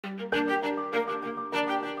Well,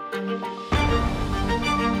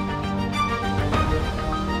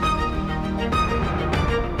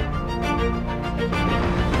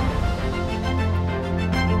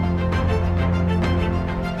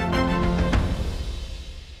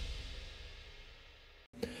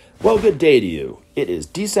 good day to you. It is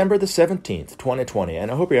December the 17th, 2020,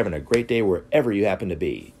 and I hope you're having a great day wherever you happen to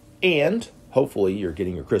be. And hopefully you're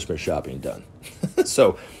getting your Christmas shopping done.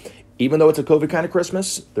 So, even though it's a COVID kind of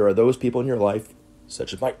Christmas, there are those people in your life,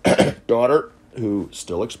 such as my daughter, who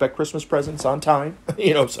still expect Christmas presents on time.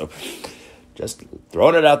 So just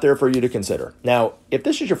throwing it out there for you to consider. Now, if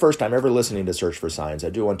this is your first time ever listening to Search for Signs, I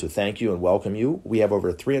do want to thank you and welcome you. We have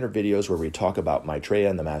over 300 videos where we talk about Maitreya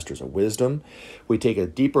and the Masters of Wisdom. We take a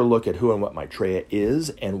deeper look at who and what Maitreya is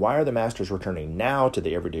and why are the Masters returning now to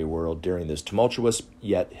the everyday world during this tumultuous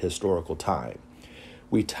yet historical time.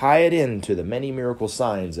 We tie it into the many miracle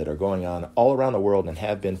signs that are going on all around the world and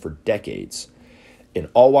have been for decades in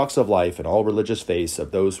all walks of life and all religious faiths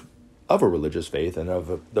of those of a religious faith and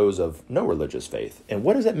of those of no religious faith. And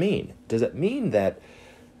what does it mean? Does it mean that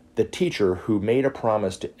the teacher who made a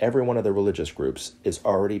promise to every one of the religious groups is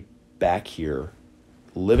already back here,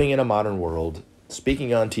 living in a modern world,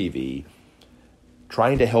 speaking on TV,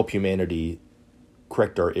 trying to help humanity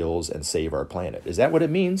correct our ills and save our planet? Is that what it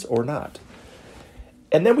means or not?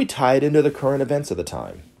 And then we tie it into the current events of the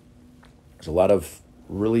time. There's a lot of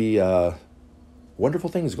really wonderful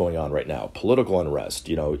things going on right now. Political unrest,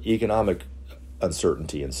 economic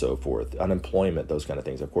uncertainty and so forth, unemployment, those kind of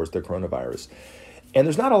things. Of course, the coronavirus. And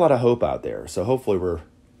there's not a lot of hope out there. So hopefully we're a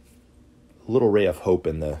little ray of hope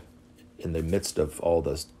in the midst of all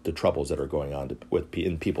the troubles that are going on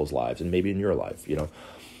in people's lives and maybe in your life,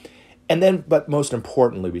 And then, but most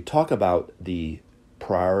importantly, we talk about the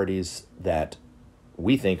priorities that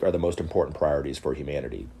we think are the most important priorities for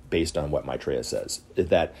humanity based on what Maitreya says, is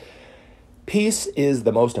that peace is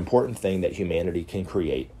the most important thing that humanity can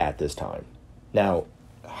create at this time. Now,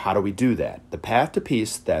 how do we do that? The path to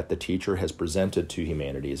peace that the teacher has presented to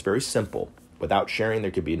humanity is very simple. Without sharing, there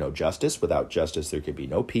could be no justice. Without justice, there could be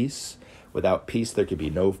no peace. Without peace, there could be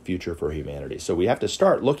no future for humanity. So we have to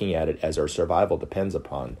start looking at it as our survival depends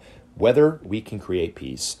upon whether we can create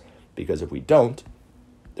peace. Because if we don't,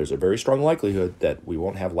 there's a very strong likelihood that we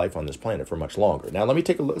won't have life on this planet for much longer. Now,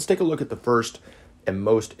 let's take a look at the first and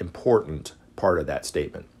most important part of that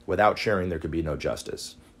statement. Without sharing, there could be no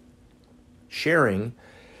justice. Sharing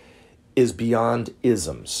is beyond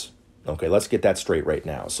isms. Okay, let's get that straight right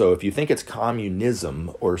now. So if you think it's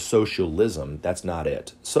communism or socialism, that's not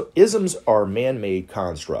it. So isms are man-made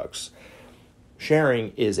constructs.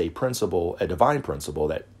 Sharing is a principle, a divine principle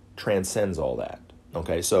that transcends all that.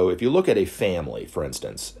 Okay, so if you look at a family, for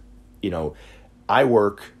instance, I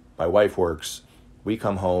work, my wife works, we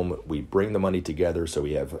come home, we bring the money together so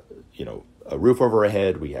we have, a roof over our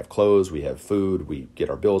head, we have clothes, we have food, we get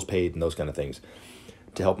our bills paid and those kind of things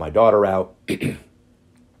to help my daughter out,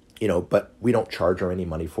 but we don't charge her any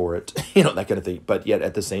money for it, that kind of thing. But yet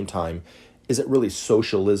at the same time, is it really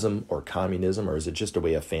socialism or communism, or is it just a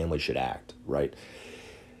way a family should act, right?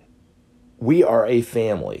 We are a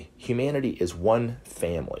family. Humanity is one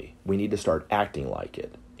family. We need to start acting like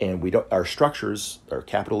it. And our structures, our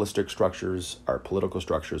capitalistic structures, our political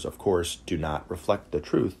structures, of course, do not reflect the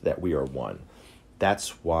truth that we are one.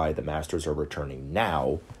 That's why the Masters are returning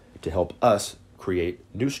now to help us create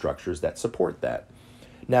new structures that support that.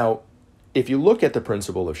 Now, if you look at the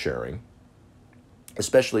principle of sharing,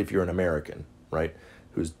 especially if you're an American, right,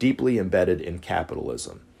 who's deeply embedded in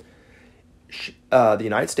capitalism, the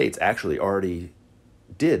United States actually already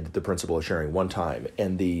did the principle of sharing one time,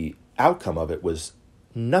 and the outcome of it was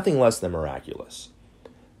nothing less than miraculous.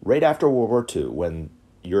 Right after World War II, when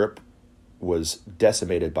Europe was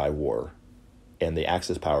decimated by war and the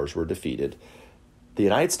Axis powers were defeated, the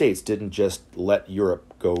United States didn't just let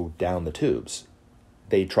Europe go down the tubes.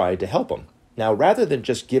 They tried to help them. Now, rather than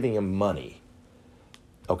just giving them money,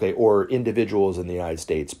 or individuals in the United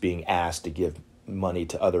States being asked to give money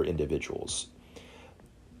to other individuals,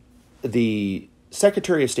 the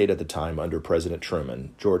Secretary of State at the time under President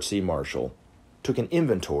Truman, George C. Marshall, took an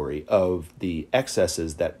inventory of the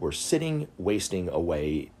excesses that were wasting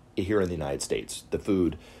away here in the United States. The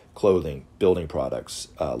food, clothing, building products,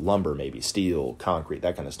 lumber maybe, steel, concrete,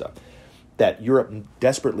 that kind of stuff, that Europe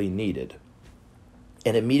desperately needed,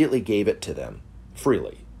 and immediately gave it to them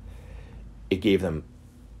freely. It gave them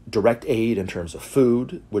direct aid in terms of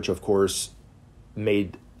food, which of course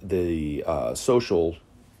made the social,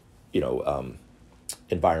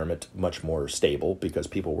 environment much more stable because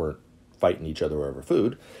people weren't fighting each other over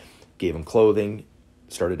food. Gave them clothing,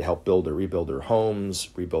 started to help rebuild their homes,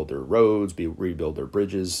 rebuild their roads, rebuild their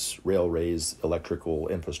bridges, railways, electrical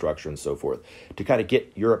infrastructure, and so forth, to kind of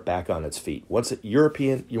get Europe back on its feet. Once the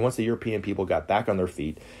European people got back on their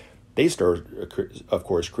feet, they started, of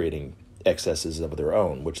course, creating excesses of their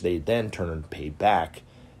own, which they then turned and paid back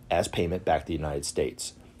as payment back to the United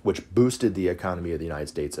States, which boosted the economy of the United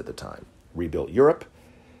States at the time. Rebuilt Europe,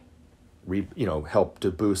 helped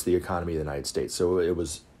to boost the economy of the United States. So it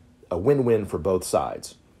was a win-win for both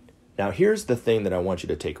sides. Now, here's the thing that I want you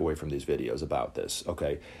to take away from these videos about this,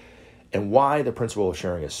 okay? And why the principle of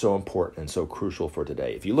sharing is so important and so crucial for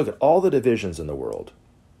today. If you look at all the divisions in the world,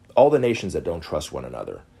 all the nations that don't trust one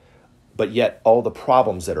another, but yet all the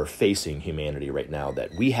problems that are facing humanity right now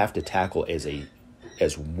that we have to tackle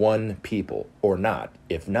as one people or not.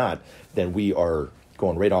 If not, then we are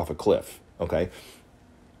going right off a cliff, okay?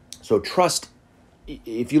 So trust,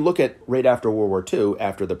 if you look at right after World War II,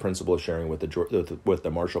 after the principle of sharing with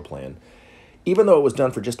the Marshall Plan, even though it was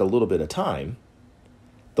done for just a little bit of time,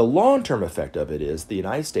 the long-term effect of it is the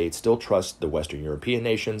United States still trusts the Western European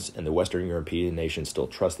nations, and the Western European nations still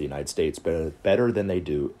trust the United States better than they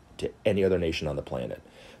do to any other nation on the planet.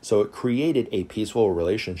 So it created a peaceful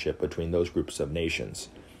relationship between those groups of nations.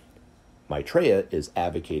 Maitreya is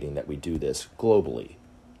advocating that we do this globally.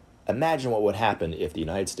 Imagine what would happen if the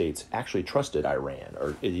United States actually trusted Iran,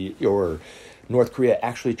 or North Korea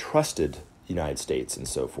actually trusted the United States, and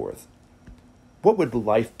so forth. What would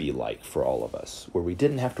life be like for all of us, where we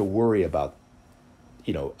didn't have to worry about,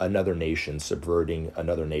 another nation subverting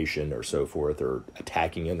another nation or so forth, or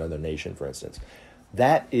attacking another nation, for instance?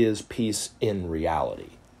 That is peace in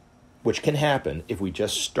reality, which can happen if we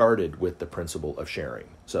just started with the principle of sharing.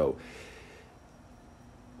 So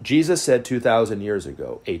Jesus said 2,000 years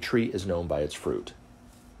ago, a tree is known by its fruit.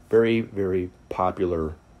 Very, very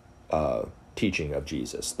popular teaching of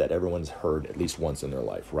Jesus that everyone's heard at least once in their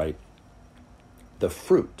life, right? The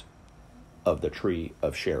fruit of the tree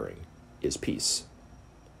of sharing is peace.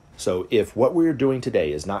 So if what we're doing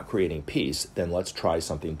today is not creating peace, then let's try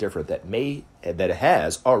something different that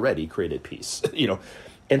has already created peace,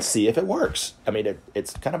 and see if it works. I mean,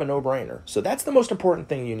 it's kind of a no-brainer. So that's the most important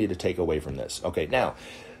thing you need to take away from this. Okay, now,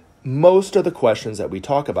 most of the questions that we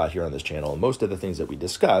talk about here on this channel, and most of the things that we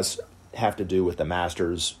discuss, have to do with the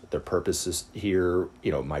masters, their purposes here,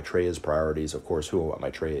 Maitreya's priorities, of course, who and what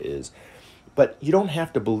Maitreya is. But you don't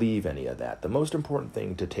have to believe any of that. The most important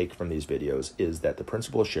thing to take from these videos is that the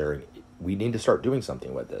principle of sharing, we need to start doing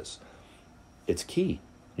something with this. It's key.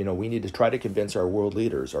 We need to try to convince our world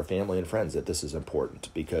leaders, our family and friends, that this is important,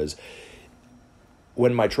 because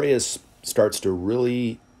when Maitreya starts to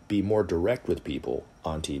really be more direct with people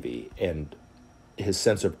on TV and his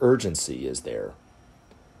sense of urgency is there,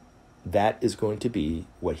 that is going to be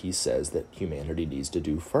what he says that humanity needs to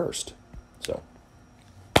do first. So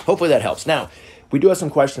hopefully that helps. Now, we do have some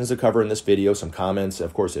questions to cover in this video, some comments.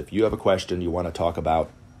 Of course, if you have a question you want to talk about,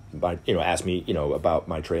 ask me, about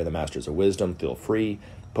Maitreya, the Masters of Wisdom, feel free.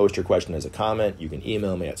 Post your question as a comment. You can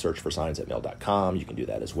email me at searchforsigns@mail.com. You can do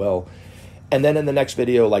that as well. And then in the next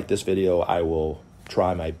video, like this video, I will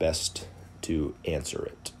try my best to answer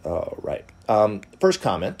it. All right. First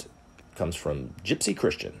comment comes from Gypsy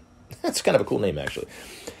Christian. That's kind of a cool name, actually.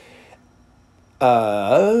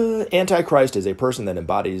 Antichrist is a person that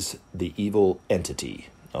embodies the evil entity.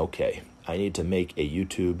 Okay, I need to make a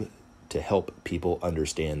YouTube to help people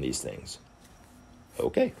understand these things.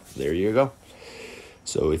 Okay, there you go.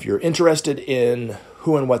 So if you're interested in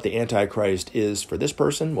who and what the Antichrist is for this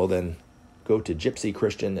person, well then go to Gypsy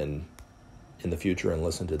Christian and in the future and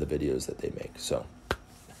listen to the videos that they make. So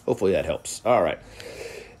hopefully that helps. All right.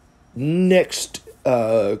 Next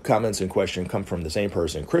comments and question come from the same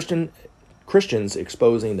person. Christians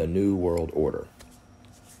exposing the New World Order.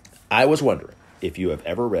 I was wondering if you have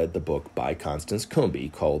ever read the book by Constance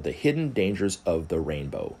Cumbey called The Hidden Dangers of the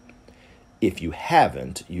Rainbow. If you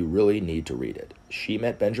haven't, you really need to read it. She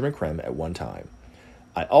met Benjamin Creme at one time.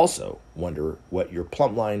 I also wonder what your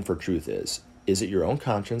plumb line for truth is. Is it your own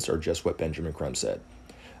conscience or just what Benjamin Creme said?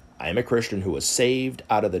 I am a Christian who was saved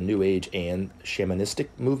out of the New Age and shamanistic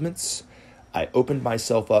movements. I opened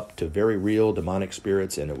myself up to very real demonic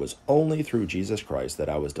spirits, and it was only through Jesus Christ that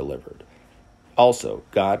I was delivered. Also,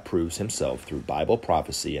 God proves himself through Bible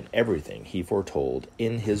prophecy, and everything he foretold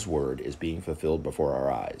in his word is being fulfilled before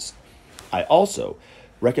our eyes. I also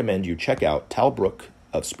recommend you check out Tal Brook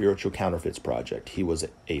of Spiritual Counterfeits Project. He was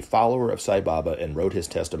a follower of Sai Baba and wrote his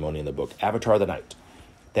testimony in the book Avatar the Night.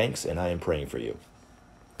 Thanks, and I am praying for you.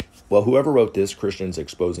 Well, whoever wrote this, Christians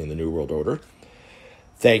Exposing the New World Order,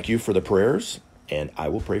 thank you for the prayers, and I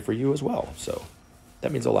will pray for you as well. So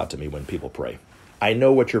that means a lot to me when people pray. I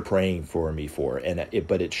know what you're praying for me for,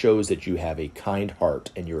 but it shows that you have a kind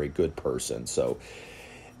heart and you're a good person. So,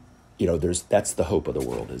 that's the hope of the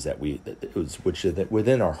world, is that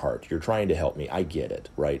within our heart, you're trying to help me. I get it,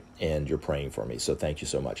 right? And you're praying for me. So thank you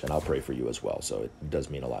so much. And I'll pray for you as well. So it does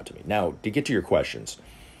mean a lot to me. Now, to get to your questions,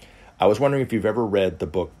 I was wondering if you've ever read the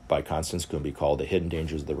book by Constance Cumbey called The Hidden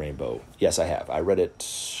Dangers of the Rainbow. Yes, I have. I read it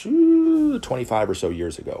 25 or so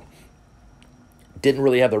years ago. Didn't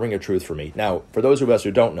really have the ring of truth for me. Now, for those of us who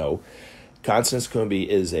don't know, Constance Cumbey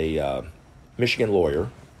is a Michigan lawyer,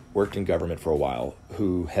 worked in government for a while,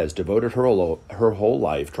 who has devoted her whole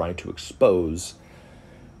life trying to expose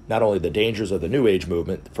not only the dangers of the New Age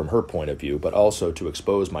movement from her point of view, but also to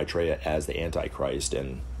expose Maitreya as the Antichrist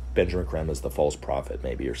and Benjamin Creme as the false prophet,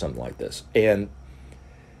 maybe, or something like this. And,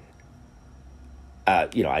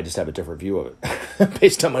 I just have a different view of it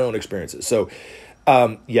based on my own experiences. So,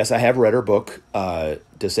 yes, I have read her book.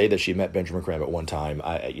 To say that she met Benjamin Creme at one time,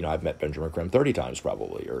 I've met Benjamin Creme 30 times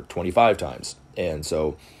probably, or 25 times. And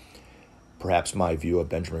so perhaps my view of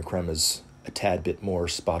Benjamin Creme is a tad bit more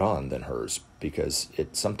spot on than hers, because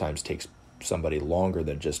it sometimes takes somebody longer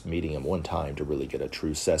than just meeting him one time to really get a true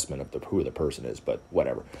assessment of who the person is, but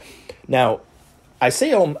whatever. Now,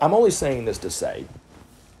 I'm only saying this to say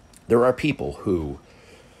there are people who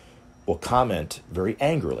will comment very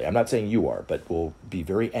angrily. I'm not saying you are, but will be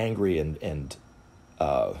very angry and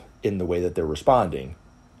in the way that they're responding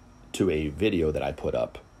to a video that I put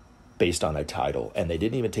up based on a title, and they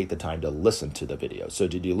didn't even take the time to listen to the video. So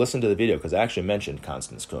did you listen to the video? Because I actually mentioned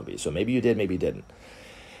Constance Cumbey. So maybe you did, maybe you didn't.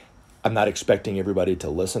 I'm not expecting everybody to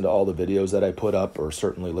listen to all the videos that I put up, or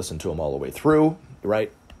certainly listen to them all the way through,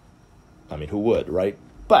 right? I mean, who would, right?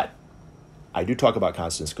 But I do talk about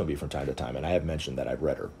Constance Cumbey from time to time, and I have mentioned that I've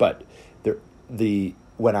read her. But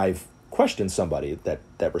when I've questioned somebody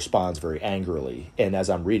that responds very angrily, and as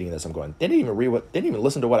I'm reading this, I'm going, they didn't even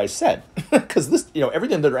listen to what I said, because this,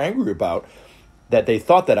 everything that they're angry about, that they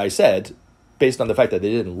thought that I said, based on the fact that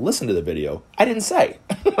they didn't listen to the video, I didn't say,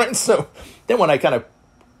 right? So then when I kind of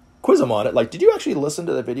quiz them on it, like, did you actually listen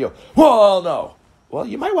to the video? Well, no. Well,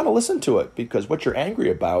 you might want to listen to it, because what you're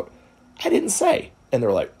angry about, I didn't say. And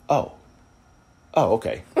they're like, oh,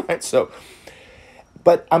 okay. Right? So,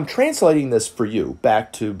 but I'm translating this for you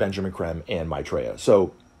back to Benjamin Creme and Maitreya.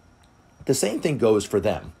 So the same thing goes for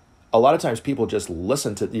them. A lot of times people just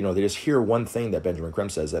listen to, they just hear one thing that Benjamin Creme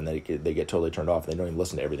says, and they get totally turned off. They don't even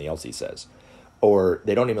listen to everything else he says. Or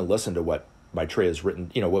they don't even listen to what Maitreya's written,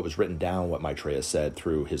 what was written down, what Maitreya said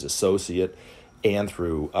through his associate and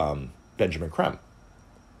through Benjamin Creme,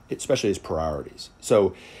 especially his priorities.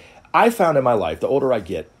 So I found in my life, the older I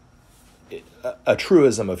get, a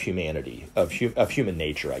truism of humanity, of human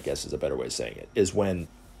nature, I guess is a better way of saying it, is when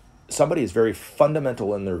somebody is very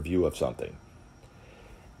fundamental in their view of something.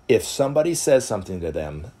 If somebody says something to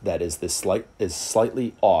them that is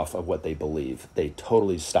slightly off of what they believe, they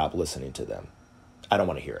totally stop listening to them. I don't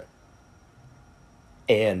want to hear it.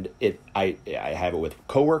 And I have it with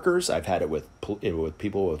coworkers. I've had it with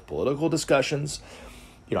people with political discussions.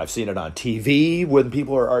 I've seen it on TV when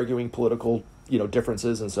people are arguing political,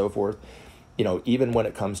 differences and so forth. Even when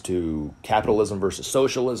it comes to capitalism versus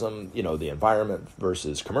socialism, the environment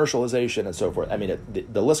versus commercialization and so forth. I mean,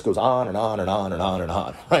 the list goes on and on and on and on and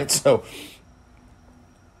on, right? So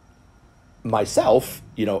myself,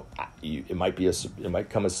 it might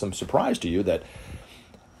come as some surprise to you that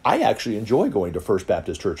I actually enjoy going to First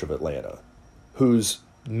Baptist Church of Atlanta, whose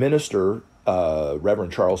minister,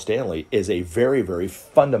 Reverend Charles Stanley, is a very, very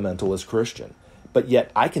fundamentalist Christian. But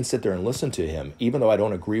yet I can sit there and listen to him, even though I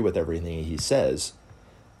don't agree with everything he says,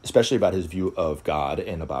 especially about his view of God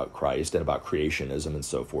and about Christ and about creationism and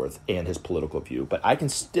so forth, and his political view. But I can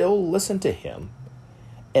still listen to him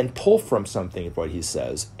and pull from something of what he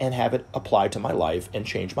says and have it apply to my life and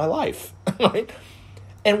change my life, right?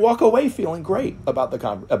 And walk away feeling great about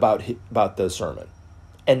the sermon,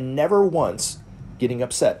 and never once getting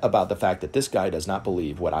upset about the fact that this guy does not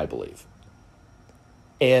believe what I believe.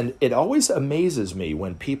 And it always amazes me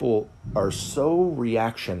when people are so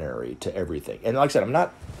reactionary to everything. And like I said, I'm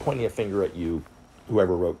not pointing a finger at you,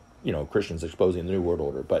 whoever wrote, Christians Exposing the New World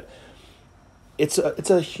Order, but it's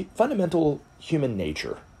a fundamental human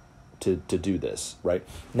nature to do this, right?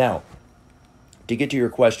 Now, to get to your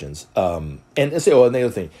questions, and the other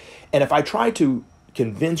thing, and if I try to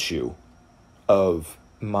convince you of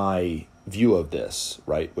my view of this,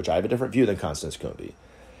 right, which I have a different view than Constance Cumbey,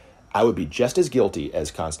 I would be just as guilty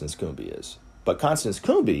as Constance Cumbey is. But Constance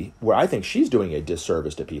Cumbey, where I think she's doing a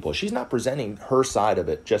disservice to people, she's not presenting her side of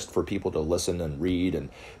it just for people to listen and read. And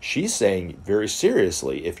she's saying very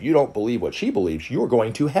seriously, if you don't believe what she believes, you're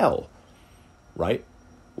going to hell, right?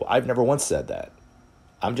 Well, I've never once said that.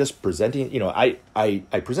 I'm just presenting,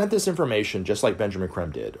 I present this information just like Benjamin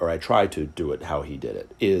Creme did, or I try to do it how he did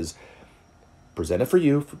it, is present it for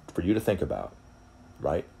you to think about,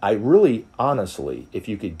 right? I really, honestly, if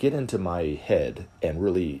you could get into my head and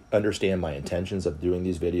really understand my intentions of doing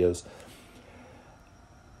these videos,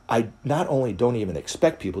 I not only don't even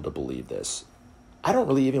expect people to believe this, I don't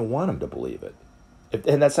really even want them to believe it.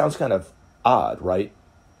 And that sounds kind of odd, right?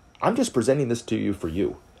 I'm just presenting this to you for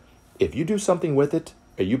you. If you do something with it,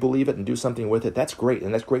 or you believe it and do something with it, that's great.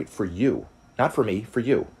 And that's great for you. Not for me, for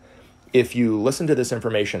you. If you listen to this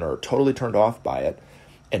information or are totally turned off by it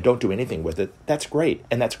and don't do anything with it, that's great.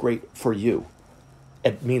 And that's great for you.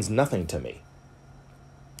 It means nothing to me.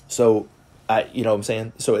 So, you know what I'm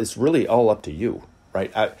saying? So it's really all up to you,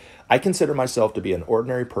 right? I consider myself to be an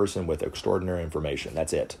ordinary person with extraordinary information.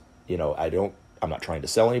 That's it. I'm not trying to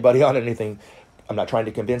sell anybody on anything. I'm not trying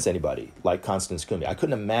to convince anybody like Constance Cumbey. I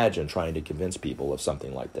couldn't imagine trying to convince people of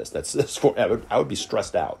something like this. I would be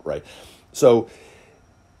stressed out, right? So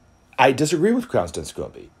I disagree with Constance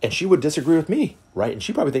Cumbey, and she would disagree with me, right? And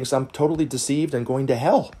she probably thinks I'm totally deceived and going to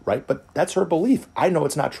hell, right? But that's her belief. I know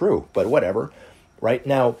it's not true, but whatever, right?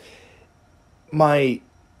 Now, my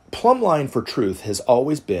plumb line for truth has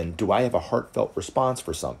always been, do I have a heartfelt response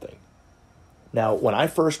for something? Now, when I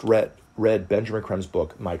first read Benjamin Creme's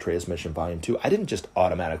book, Maitreya's Mission, Volume 2, I didn't just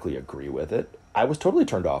automatically agree with it. I was totally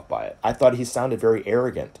turned off by it. I thought he sounded very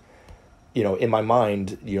arrogant. In my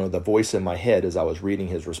mind, the voice in my head as I was reading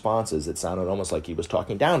his responses, it sounded almost like he was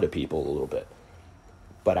talking down to people a little bit.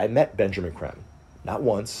 But I met Benjamin Creme. Not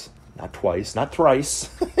once, not twice, not thrice,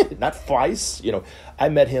 not twice. I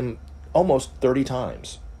met him almost 30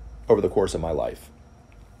 times over the course of my life.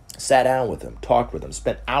 Sat down with him, talked with him,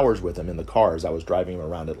 spent hours with him in the car as I was driving him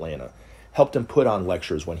around Atlanta. Helped him put on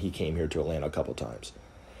lectures when he came here to Atlanta a couple times.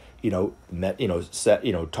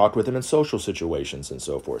 Talked with him in social situations and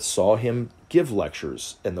so forth. Saw him give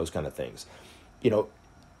lectures and those kind of things.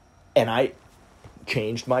 And I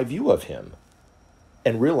changed my view of him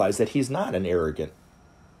and realized that he's not an arrogant,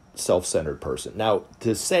 self-centered person. Now,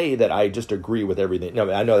 to say that I just agree with everything, no,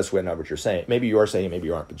 I know that's not what you're saying. Maybe you are saying, maybe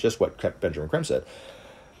you aren't, but just what Benjamin Creme said.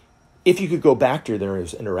 If you could go back to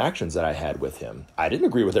those interactions that I had with him, I didn't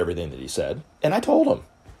agree with everything that he said, and I told him.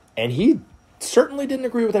 And he certainly didn't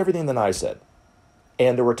agree with everything that I said.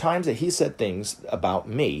 And there were times that he said things about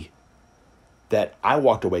me that I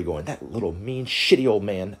walked away going, that little mean, shitty old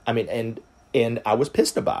man. And I was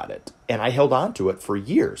pissed about it. And I held on to it for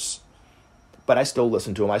years. But I still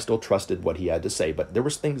listened to him. I still trusted what he had to say. But there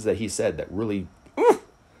was things that he said that really...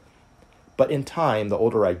 But in time, the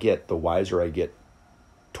older I get, the wiser I get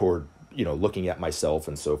toward, looking at myself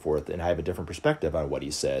and so forth, and I have a different perspective on what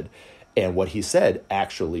he said, and what he said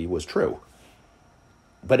actually was true.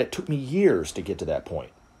 But it took me years to get to that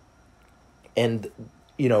point. And,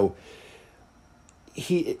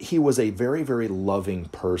 he was a very, very loving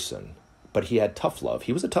person, but he had tough love.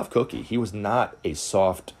 He was a tough cookie. He was not a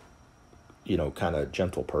soft, kind of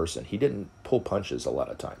gentle person. He didn't pull punches a lot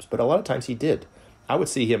of times, but a lot of times he did. I would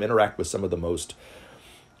see him interact with some of the most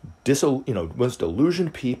most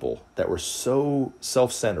illusioned people that were so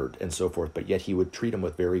self-centered and so forth, but yet he would treat them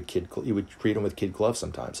with kid gloves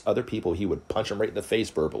sometimes. Other people, he would punch them right in the face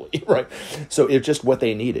verbally, right? So it's just what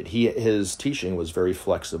they needed. His teaching was very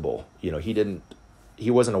flexible. He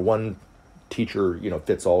wasn't a one teacher,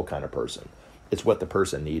 fits all kind of person. It's what the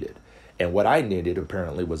person needed. And what I needed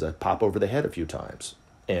apparently was a pop over the head a few times.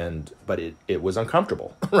 But it was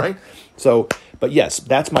uncomfortable, right? So, but yes,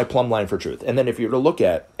 that's my plumb line for truth. And then if you're to look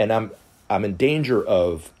at, and I'm in danger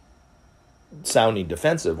of sounding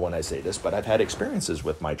defensive when I say this, but I've had experiences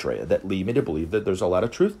with Maitreya that lead me to believe that there's a lot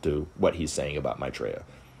of truth to what he's saying about Maitreya.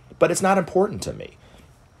 But it's not important to me.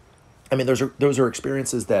 Those are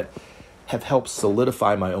experiences that have helped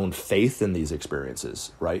solidify my own faith in these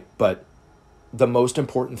experiences, right? But the most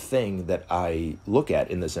important thing that I look at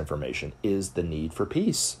in this information is the need for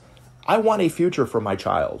peace. I want a future for my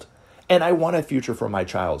child, and I want a future for my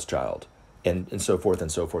child's child, and so forth and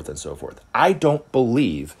so forth and so forth. I don't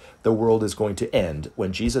believe the world is going to end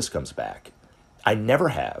when Jesus comes back. I never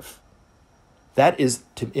have. That is,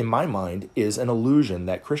 in my mind, is an illusion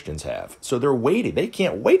that Christians have. So they're waiting. They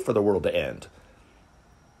can't wait for the world to end.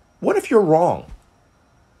 What if you're wrong?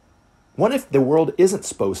 What if the world isn't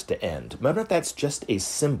supposed to end? What if that's just a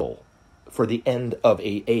symbol for the end of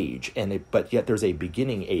an age, but yet there's a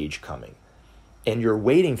beginning age coming, and you're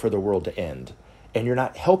waiting for the world to end, and you're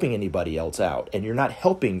not helping anybody else out, and you're not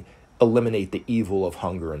helping eliminate the evil of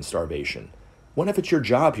hunger and starvation? What if it's your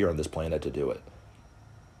job here on this planet to do it?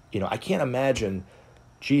 I can't imagine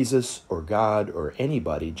Jesus or God or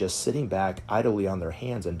anybody just sitting back idly on their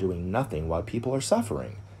hands and doing nothing while people are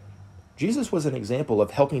suffering. Jesus was an example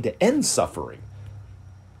of helping to end suffering.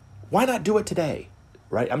 Why not do it today?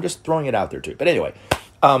 Right? I'm just throwing it out there too. But anyway,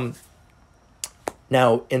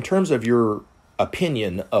 now in terms of your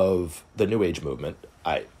opinion of the New Age movement,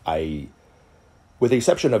 I with the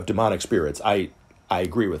exception of demonic spirits, I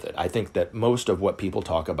agree with it. I think that most of what people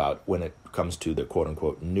talk about when it comes to the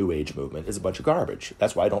quote-unquote New Age movement is a bunch of garbage.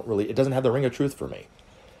 That's why it doesn't have the ring of truth for me.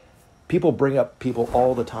 People bring up people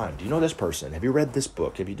all the time. Do you know this person? Have you read this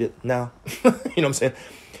book? No. You know what I'm saying?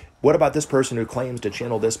 What about this person who claims to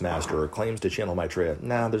channel this master or claims to channel Maitreya?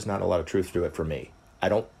 No, there's not a lot of truth to it for me. I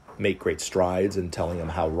don't make great strides in telling them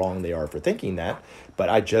how wrong they are for thinking that, but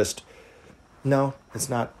no, it's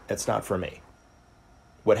not for me.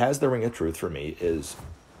 What has the ring of truth for me is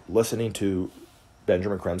listening to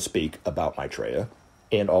Benjamin Creme speak about Maitreya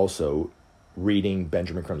and also reading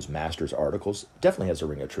Benjamin Creme's master's articles. Definitely has a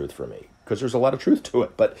ring of truth for me because there's a lot of truth to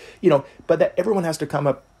it. But, that everyone has to come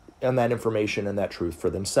up on that information and that truth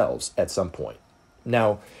for themselves at some point.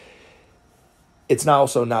 Now, it's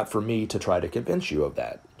also not for me to try to convince you of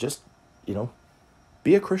that. Just,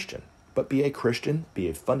 be a Christian. But be a Christian, be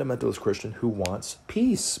a fundamentalist Christian who wants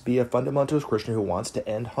peace. Be a fundamentalist Christian who wants to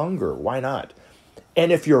end hunger. Why not?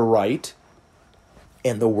 And if you're right,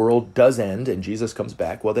 and the world does end, and Jesus comes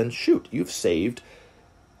back, well then shoot, you've saved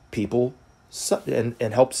people and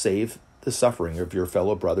helped save the suffering of your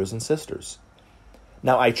fellow brothers and sisters.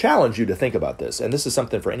 Now, I challenge you to think about this, and this is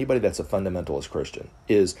something for anybody that's a fundamentalist Christian,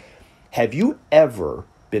 is have you ever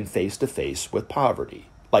been face-to-face with poverty?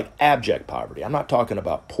 Like abject poverty. I'm not talking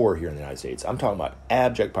about poor here in the United States. I'm talking about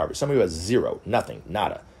abject poverty. Somebody who has zero, nothing,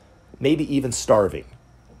 nada. Maybe even starving.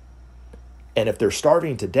 And if they're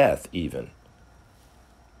starving to death even,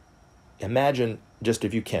 imagine, just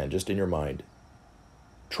if you can, just in your mind,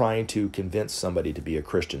 trying to convince somebody to be a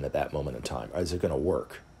Christian at that moment in time. Is it going to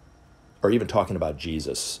work? Or even talking about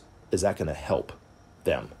Jesus, is that going to help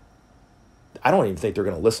them? I don't even think they're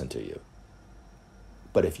going to listen to you.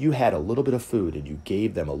 But if you had a little bit of food and you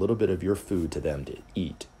gave them a little bit of your food to them to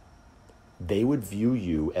eat, they would view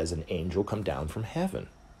you as an angel come down from heaven.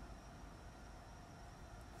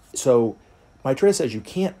 So Maitreya says you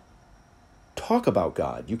can't talk about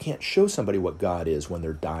God. You can't show somebody what God is when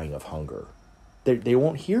they're dying of hunger. They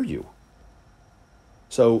won't hear you.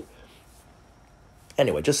 So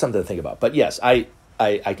anyway, just something to think about. But yes, I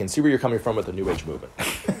can see where you're coming from with the New Age movement.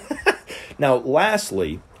 Now,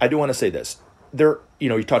 lastly, I do want to say this.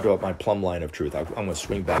 You talked about my plumb line of truth. I'm going to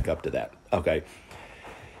swing back up to that. Okay.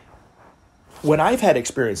 When I've had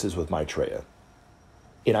experiences with Maitreya,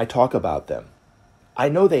 and I talk about them, I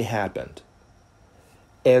know they happened.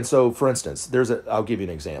 And so, for instance, I'll give you an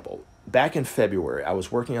example. Back in February, I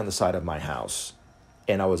was working on the side of my house,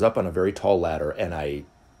 and I was up on a very tall ladder, and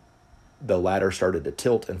the ladder started to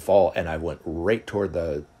tilt and fall, and I went right toward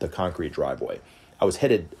the concrete driveway. I was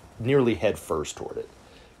headed nearly head first toward it.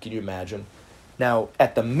 Can you imagine? Now,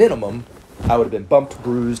 at the minimum, I would have been bumped,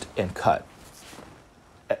 bruised, and cut.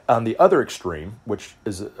 On the other extreme, which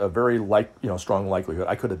is a very strong likelihood,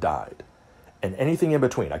 I could have died. And anything in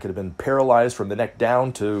between, I could have been paralyzed from the neck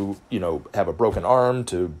down to, have a broken arm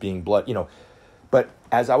to being blood, But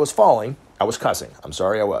as I was falling, I was cussing. I'm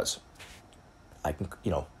sorry, I was. I can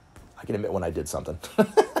admit when I did something.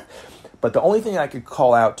 But the only thing I could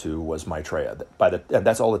call out to was Maitreya. And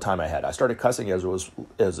that's all the time I had. I started cussing as it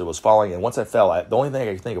was falling, and once I fell, the only thing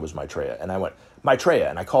I could think of was Maitreya. And I went,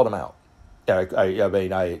 Maitreya, and I called him out.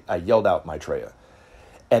 I yelled out Maitreya.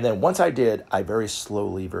 And then once I did, I very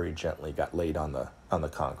slowly, very gently got laid on the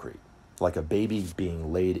concrete, like a baby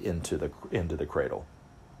being laid into the cradle.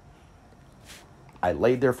 I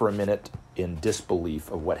laid there for a minute in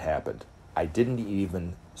disbelief of what happened. I didn't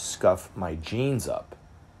even scuff my jeans up.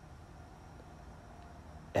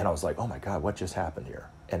 And I was like, oh my God, what just happened here?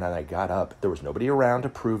 And then I got up. There was nobody around to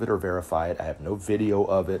prove it or verify it. I have no video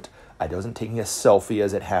of it. I wasn't taking a selfie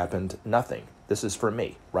as it happened. Nothing. This is for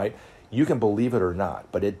me, right? You can believe it or not,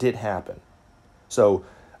 but it did happen. So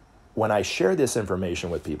when I share this information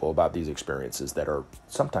with people about these experiences that are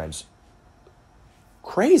sometimes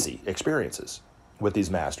crazy experiences with these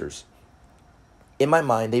masters, in my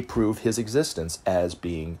mind, they prove his existence as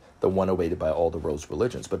being the one awaited by all the world's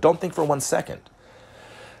religions. But don't think for 1 second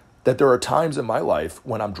that there are times in my life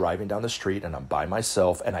when I'm driving down the street and I'm by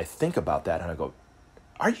myself and I think about that and I go,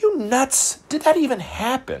 are you nuts? Did that even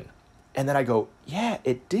happen? And then I go, yeah,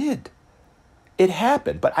 it did. It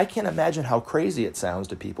happened. But I can't imagine how crazy it sounds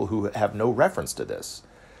to people who have no reference to this.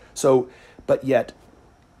 So, but yet,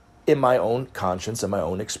 in my own conscience and my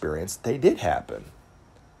own experience, they did happen.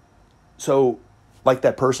 So Like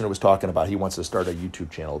that person who was talking about, he wants to start a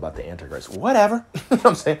YouTube channel about the Antichrist. Whatever. You know what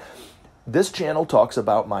I'm saying? This channel talks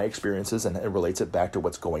about my experiences and it relates it back to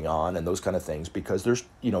what's going on and those kind of things because there's,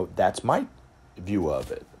 that's my view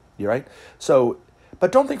of it. You right? So,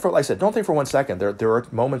 but don't think for, like I said, don't think for 1 second. There are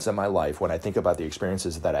moments in my life when I think about the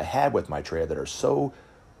experiences that I had with Maitreya that are so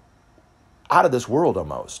out of this world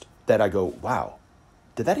almost that I go, wow,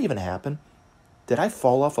 did that even happen? Did I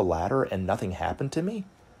fall off a ladder and nothing happened to me?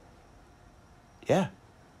 Yeah,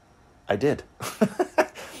 I did.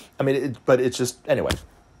 I mean, but it's just, anyway.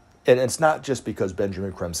 And it's not just because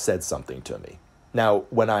Benjamin Creme said something to me. Now,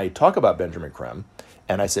 when I talk about Benjamin Creme,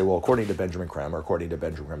 and I say, well, according to Benjamin Creme, or according to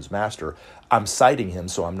Benjamin Creme's master, I'm citing him,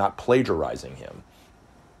 so I'm not plagiarizing him.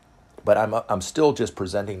 But I'm still just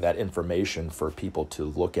presenting that information for people to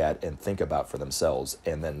look at and think about for themselves,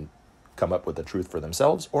 and then come up with the truth for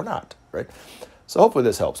themselves or not, right? So hopefully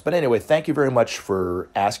this helps. But anyway, thank you very much for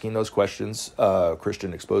asking those questions,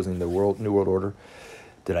 Christian Exposing the New World Order.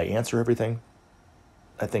 Did I answer everything?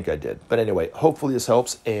 I think I did. But anyway, hopefully this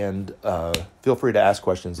helps, and feel free to ask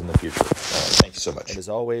questions in the future. Thank you so much. And as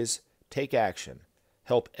always, take action.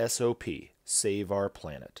 Help SOP save our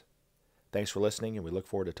planet. Thanks for listening, and we look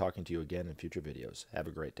forward to talking to you again in future videos. Have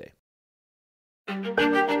a great day.